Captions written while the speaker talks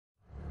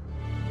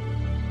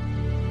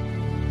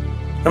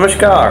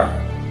Namaskar.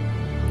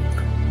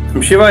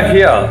 I'm Siva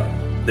here,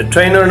 the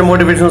trainer and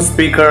motivational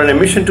speaker on a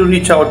mission to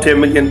reach out to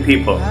 1 million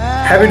people.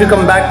 Happy to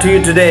come back to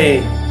you today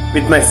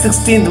with my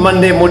 16th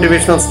Monday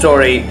motivational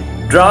story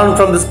drawn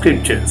from the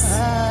scriptures.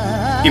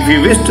 If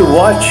you wish to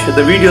watch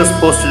the videos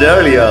posted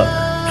earlier,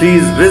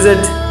 please visit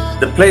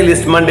the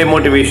playlist Monday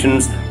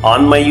Motivations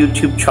on my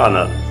YouTube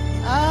channel.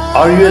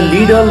 Are you a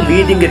leader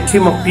leading a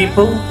team of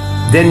people?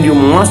 Then you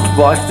must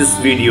watch this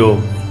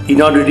video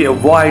in order to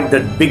avoid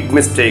that big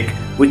mistake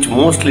which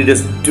most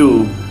leaders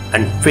do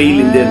and fail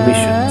in their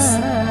missions.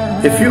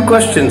 A few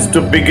questions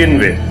to begin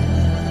with.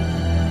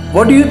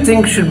 What do you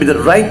think should be the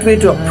right way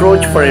to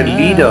approach for a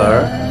leader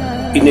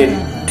in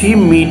a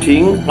team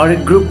meeting or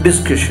a group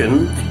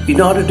discussion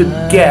in order to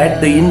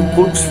get the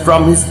inputs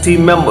from his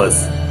team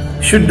members?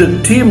 Should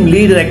the team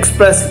leader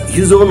express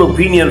his own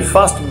opinion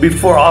first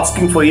before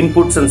asking for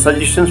inputs and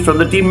suggestions from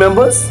the team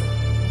members?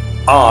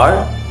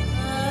 Or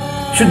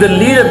should the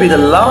leader be the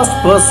last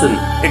person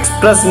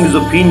expressing his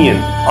opinion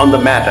on the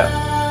matter?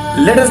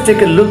 Let us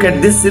take a look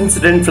at this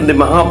incident from the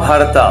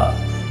Mahabharata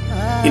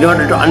in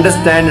order to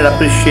understand and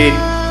appreciate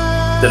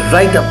the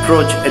right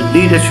approach a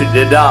leader should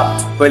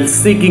adopt while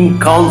seeking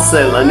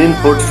counsel and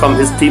inputs from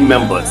his team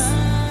members.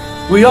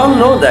 We all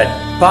know that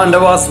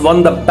Pandavas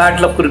won the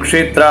battle of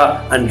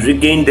Kurukshetra and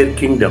regained their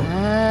kingdom.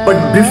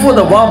 But before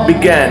the war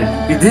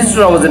began,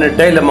 Yudhishthira was in a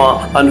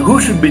dilemma on who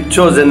should be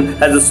chosen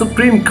as the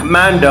supreme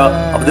commander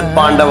of the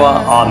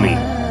Pandava army.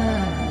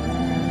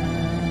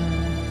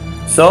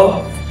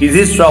 So,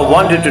 Yudhishthira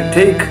wanted to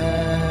take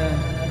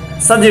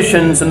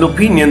suggestions and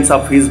opinions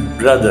of his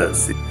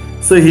brothers.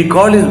 So he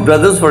called his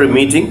brothers for a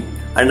meeting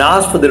and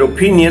asked for their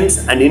opinions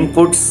and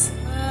inputs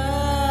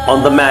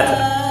on the matter.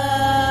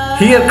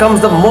 Here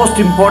comes the most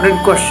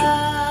important question.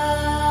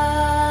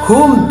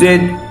 Whom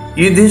did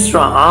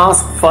Yudhishthira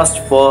ask first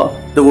for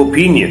the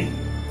opinion?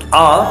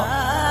 Or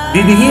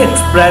did he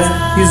express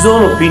his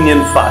own opinion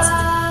first?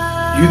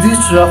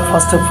 Yudhishthira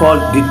first of all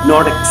did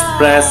not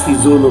express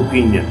his own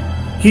opinion.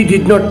 He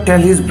did not tell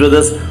his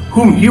brothers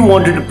whom he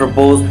wanted to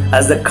propose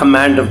as the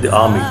commander of the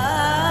army.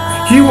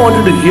 He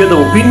wanted to hear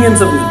the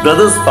opinions of his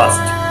brothers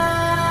first.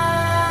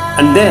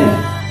 And then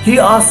he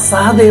asked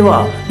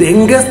Sahadeva, the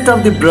youngest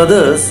of the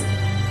brothers,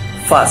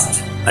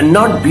 first, and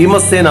not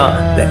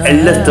Bhimasena, the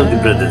eldest of the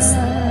brothers.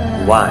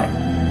 Why?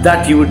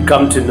 That you would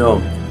come to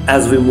know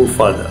as we move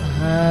further.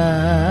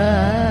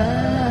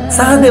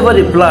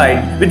 Sahadeva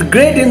replied with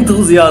great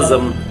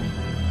enthusiasm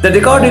that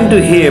according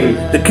to him,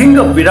 the king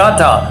of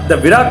Virata, the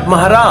Virat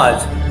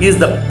Maharaj, is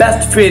the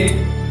best fit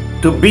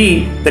to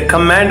be the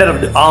commander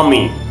of the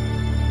army.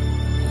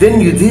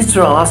 Then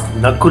Yudhishthira asked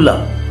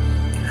Nakula.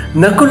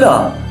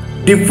 Nakula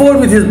differed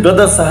with his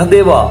brother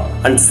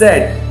Sahadeva and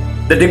said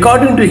that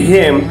according to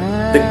him,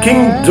 the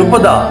king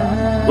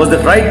Drupada was the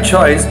right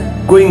choice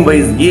going by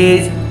his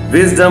age,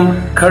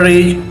 wisdom,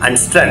 courage and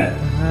strength.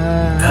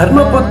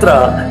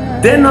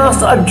 Dharmaputra then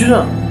asked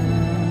Arjuna,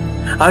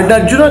 and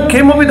Arjuna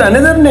came up with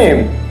another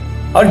name.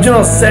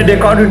 Arjuna said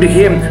according to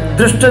him,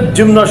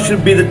 Drishtadyumna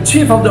should be the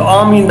chief of the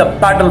army in the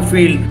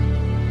battlefield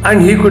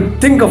and he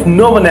could think of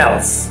no one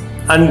else.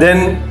 And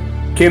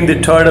then came the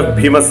third of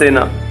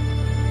Bhimasena.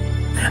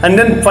 And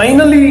then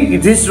finally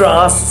Yudhishthira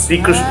asked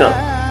Sri Krishna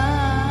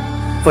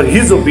for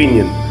his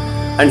opinion.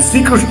 And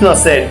Sri Krishna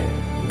said,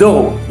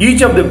 though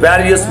each of the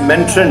various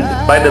mentioned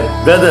by the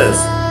brothers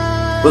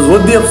was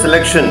worthy of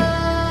selection,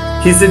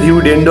 he said he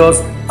would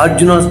endorse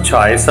Arjuna's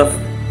choice of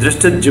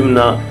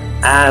Drishtadyumna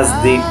as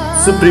the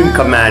supreme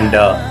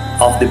commander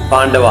of the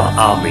Pandava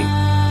army.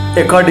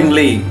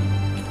 Accordingly,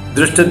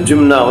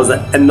 Drishtadyumna was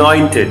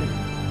anointed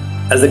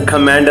as the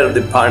commander of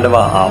the Pandava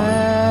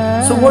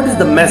army. So what is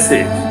the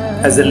message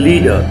as a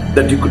leader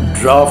that you could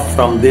draw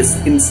from this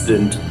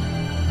incident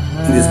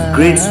in this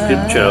great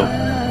scripture,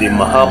 the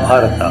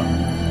Mahabharata?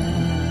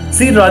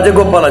 Sri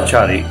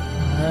Rajagopalachari,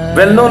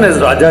 well known as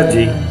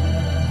Rajaji,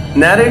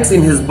 narrates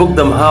in his book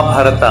the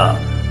Mahabharata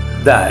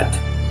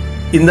that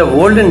in the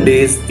olden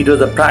days it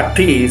was a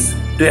practice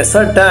to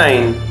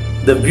ascertain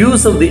the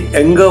views of the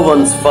younger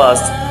ones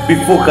first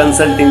before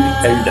consulting the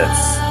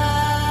elders.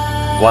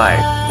 Why?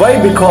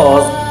 Why?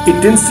 Because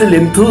it instilled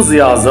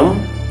enthusiasm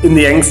in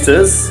the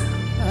youngsters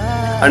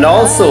and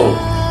also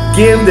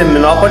gave them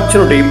an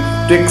opportunity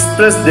to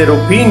express their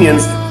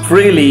opinions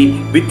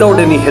freely without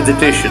any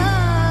hesitation.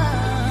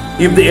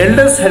 If the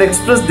elders had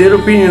expressed their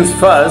opinions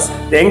first,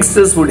 the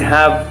youngsters would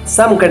have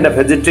some kind of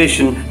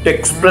hesitation to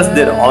express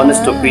their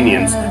honest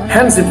opinions.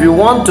 Hence, if you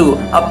want to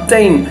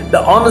obtain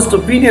the honest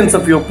opinions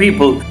of your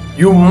people,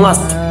 you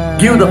must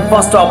give the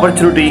first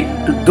opportunity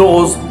to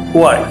those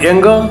who are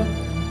younger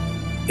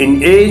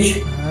in age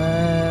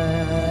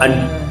and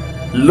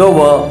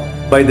lower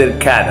by their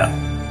cadre.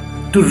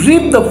 To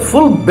reap the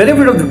full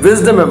benefit of the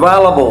wisdom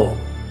available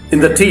in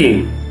the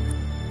team,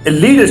 a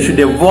leader should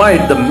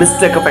avoid the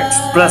mistake of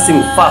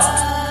expressing first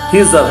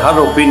his or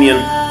her opinion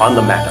on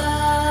the matter.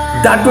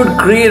 That would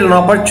create an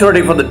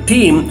opportunity for the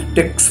team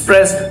to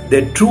express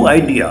their true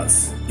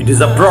ideas. It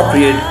is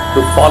appropriate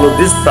to follow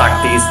this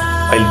practice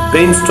while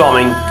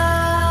brainstorming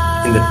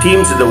in the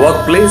teams in the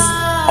workplace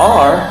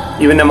or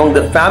even among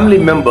the family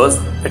members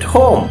at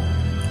home.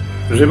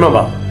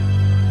 Remember,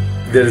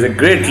 there is a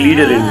great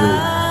leader in you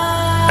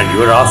and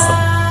you are awesome.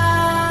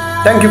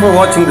 Thank you for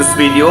watching this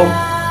video.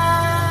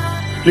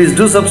 Please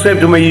do subscribe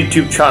to my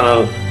YouTube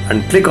channel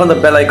and click on the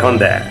bell icon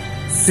there.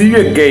 See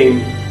you again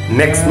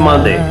next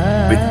Monday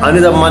with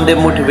another Monday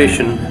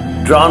motivation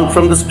drawn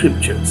from the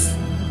scriptures.